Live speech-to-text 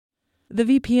The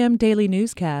VPM Daily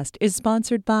Newscast is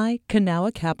sponsored by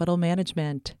Kanawha Capital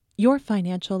Management. Your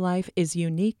financial life is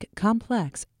unique,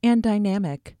 complex, and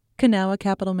dynamic. Kanawha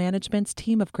Capital Management's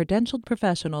team of credentialed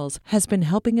professionals has been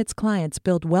helping its clients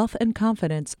build wealth and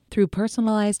confidence through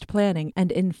personalized planning and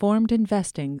informed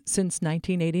investing since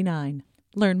 1989.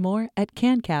 Learn more at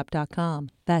cancap.com.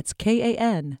 That's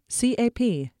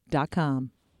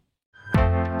KANCAP.com.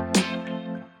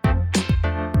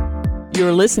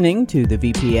 You're listening to the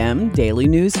VPM Daily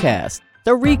Newscast,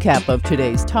 the recap of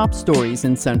today's top stories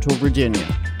in Central Virginia.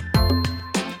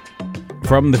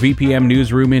 From the VPM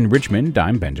Newsroom in Richmond,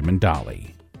 I'm Benjamin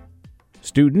Dolly.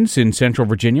 Students in Central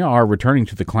Virginia are returning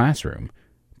to the classroom.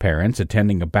 Parents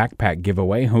attending a backpack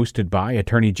giveaway hosted by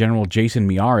Attorney General Jason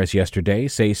Miyares yesterday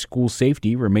say school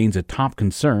safety remains a top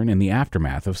concern in the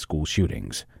aftermath of school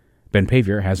shootings. Ben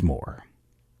Pavier has more.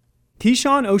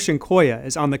 Keyshawn Oceankoya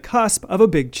is on the cusp of a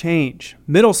big change.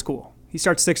 Middle school. He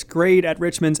starts 6th grade at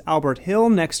Richmond's Albert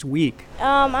Hill next week.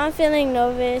 I'm feeling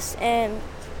nervous and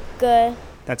good.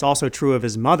 That's also true of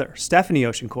his mother, Stephanie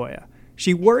Oceankoya.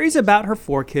 She worries about her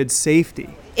 4 kids' safety.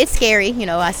 It's scary,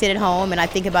 I sit at home and I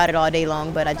think about it all day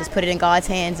long, but I just put it in God's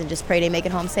hands and just pray they make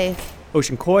it home safe.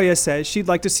 Oceankoya says she'd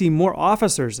like to see more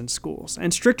officers in schools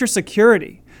and stricter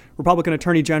security. Republican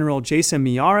Attorney General Jason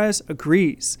Miyares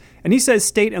agrees, and he says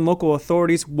state and local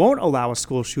authorities won't allow a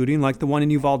school shooting like the one in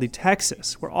Uvalde,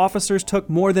 Texas, where officers took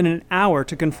more than an hour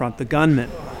to confront the gunman.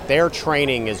 Their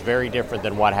training is very different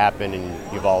than what happened in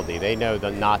Uvalde. They know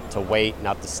not to wait,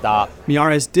 not to stop.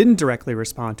 Miyares didn't directly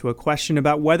respond to a question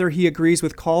about whether he agrees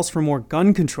with calls for more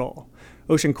gun control.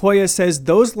 Oceankoya says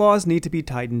those laws need to be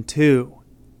tightened too.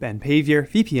 Ben Pavier,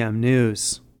 VPM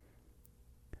News.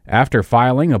 After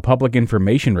filing a public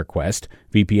information request,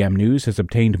 VPM News has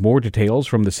obtained more details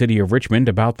from the city of Richmond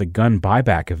about the gun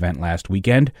buyback event last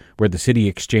weekend, where the city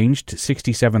exchanged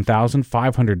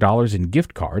 $67,500 in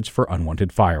gift cards for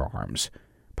unwanted firearms.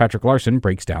 Patrick Larson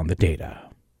breaks down the data.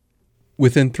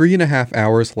 Within 3.5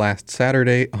 hours last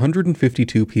Saturday,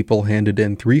 152 people handed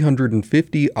in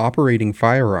 350 operating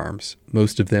firearms.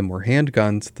 Most of them were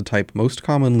handguns, the type most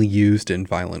commonly used in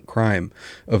violent crime.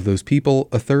 Of those people,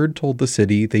 a third told the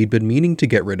city they'd been meaning to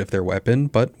get rid of their weapon,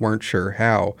 but weren't sure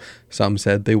how. Some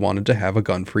said they wanted to have a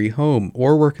gun-free home,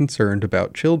 or were concerned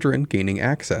about children gaining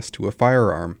access to a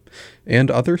firearm.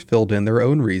 And others filled in their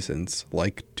own reasons,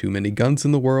 like too many guns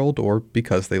in the world, or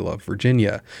because they love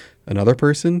Virginia. Another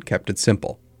person kept it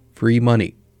simple. Free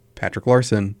money. Patrick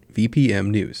Larson, VPM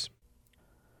News.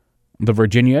 The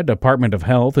Virginia Department of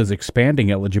Health is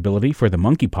expanding eligibility for the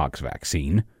monkeypox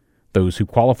vaccine. Those who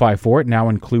qualify for it now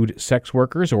include sex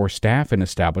workers or staff in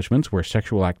establishments where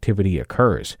sexual activity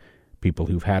occurs. People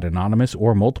who've had anonymous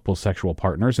or multiple sexual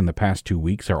partners in the past 2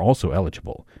 weeks are also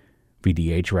eligible.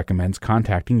 VDH recommends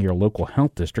contacting your local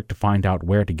health district to find out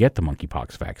where to get the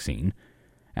monkeypox vaccine.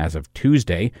 As of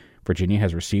Tuesday, Virginia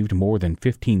has received more than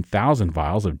 15,000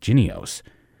 vials of Jynneos.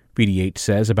 VDH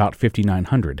says about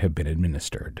 5,900 have been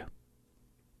administered.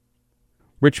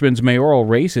 Richmond's mayoral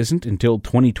race isn't until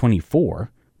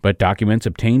 2024, but documents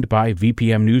obtained by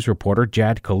VPM News reporter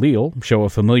Jad Khalil show a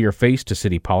familiar face to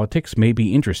city politics may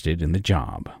be interested in the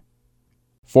job.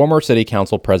 Former City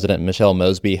Council President Michelle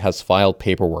Mosby has filed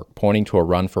paperwork pointing to a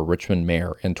run for Richmond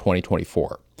mayor in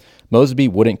 2024. Mosby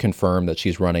wouldn't confirm that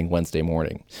she's running Wednesday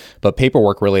morning, but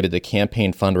paperwork related to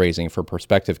campaign fundraising for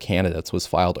prospective candidates was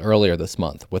filed earlier this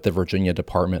month with the Virginia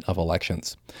Department of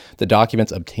Elections. The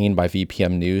documents obtained by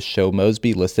VPM News show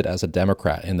Mosby listed as a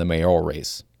Democrat in the mayoral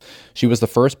race. She was the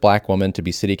first black woman to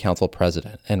be city council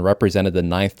president and represented the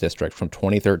 9th District from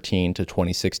 2013 to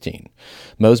 2016.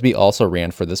 Mosby also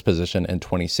ran for this position in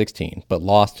 2016, but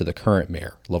lost to the current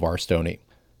mayor, LeVar Stoney.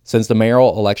 Since the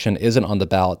mayoral election isn't on the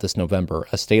ballot this November,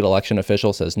 a state election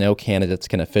official says no candidates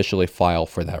can officially file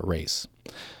for that race.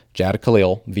 Jad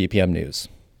Khalil, VPM News.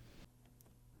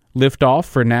 Liftoff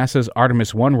for NASA's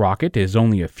Artemis 1 rocket is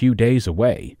only a few days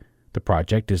away. The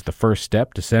project is the first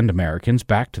step to send Americans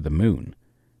back to the moon.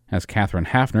 As Catherine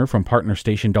Hafner from partner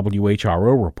station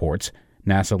WHRO reports,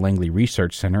 NASA Langley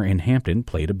Research Center in Hampton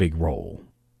played a big role.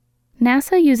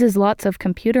 NASA uses lots of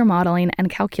computer modeling and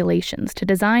calculations to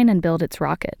design and build its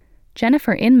rocket.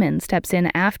 Jennifer Inman steps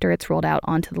in after it's rolled out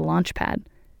onto the launch pad.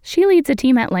 She leads a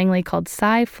team at Langley called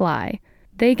SciFly.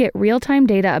 They get real-time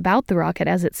data about the rocket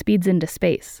as it speeds into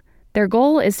space. Their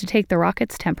goal is to take the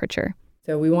rocket's temperature.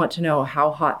 So we want to know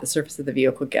how hot the surface of the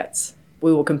vehicle gets.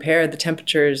 We will compare the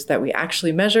temperatures that we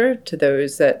actually measure to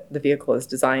those that the vehicle is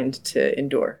designed to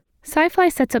endure.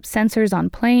 SciFly sets up sensors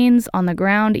on planes, on the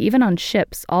ground, even on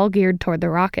ships, all geared toward the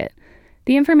rocket.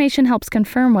 The information helps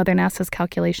confirm whether NASA's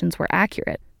calculations were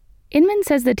accurate. Inman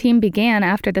says the team began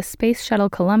after the Space Shuttle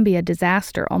Columbia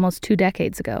disaster almost 2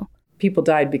 decades ago. People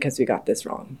died because we got this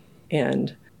wrong.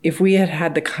 And if we had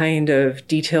had the kind of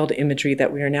detailed imagery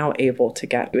that we are now able to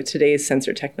get with today's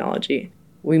sensor technology,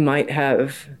 we might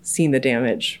have seen the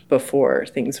damage before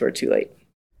things were too late.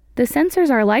 The sensors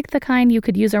are like the kind you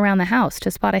could use around the house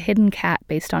to spot a hidden cat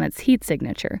based on its heat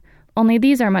signature, only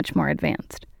these are much more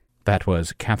advanced. That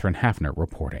was Catherine Hafner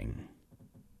reporting.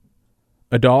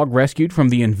 A dog rescued from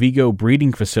the Envigo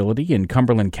breeding facility in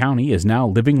Cumberland County is now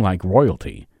living like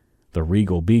royalty. The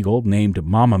regal beagle, named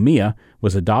Mamma Mia,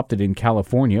 was adopted in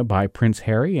California by Prince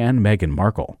Harry and Meghan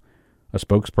Markle. A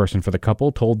spokesperson for the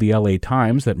couple told the LA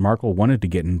Times that Markle wanted to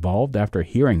get involved after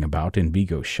hearing about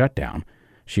Envigo's shutdown.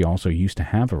 She also used to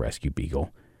have a rescue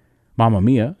beagle. Mamma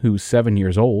Mia, who's 7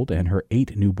 years old, and her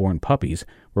 8 newborn puppies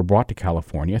were brought to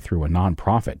California through a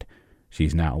nonprofit.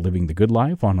 She's now living the good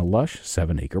life on a lush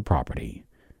 7-acre property.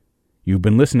 You've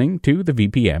been listening to the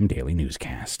VPM Daily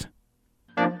Newscast.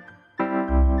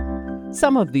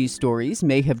 Some of these stories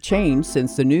may have changed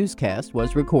since the newscast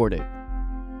was recorded.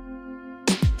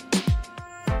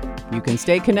 You can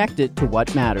stay connected to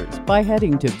what matters by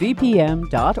heading to vpm.org/news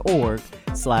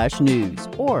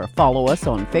or follow us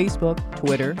on Facebook,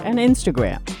 Twitter, and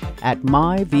Instagram at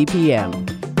MyVPM.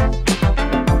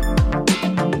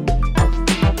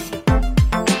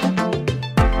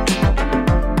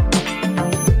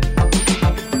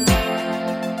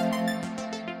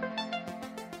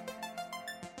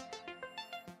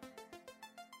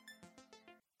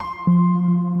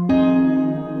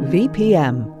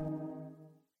 VPM.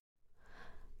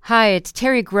 Hi, it's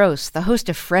Terry Gross, the host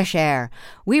of Fresh Air.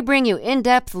 We bring you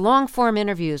in-depth, long-form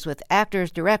interviews with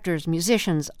actors, directors,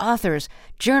 musicians, authors,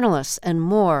 journalists, and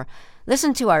more.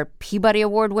 Listen to our Peabody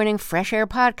Award-winning Fresh Air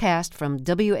podcast from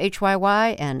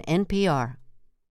WHYY and NPR.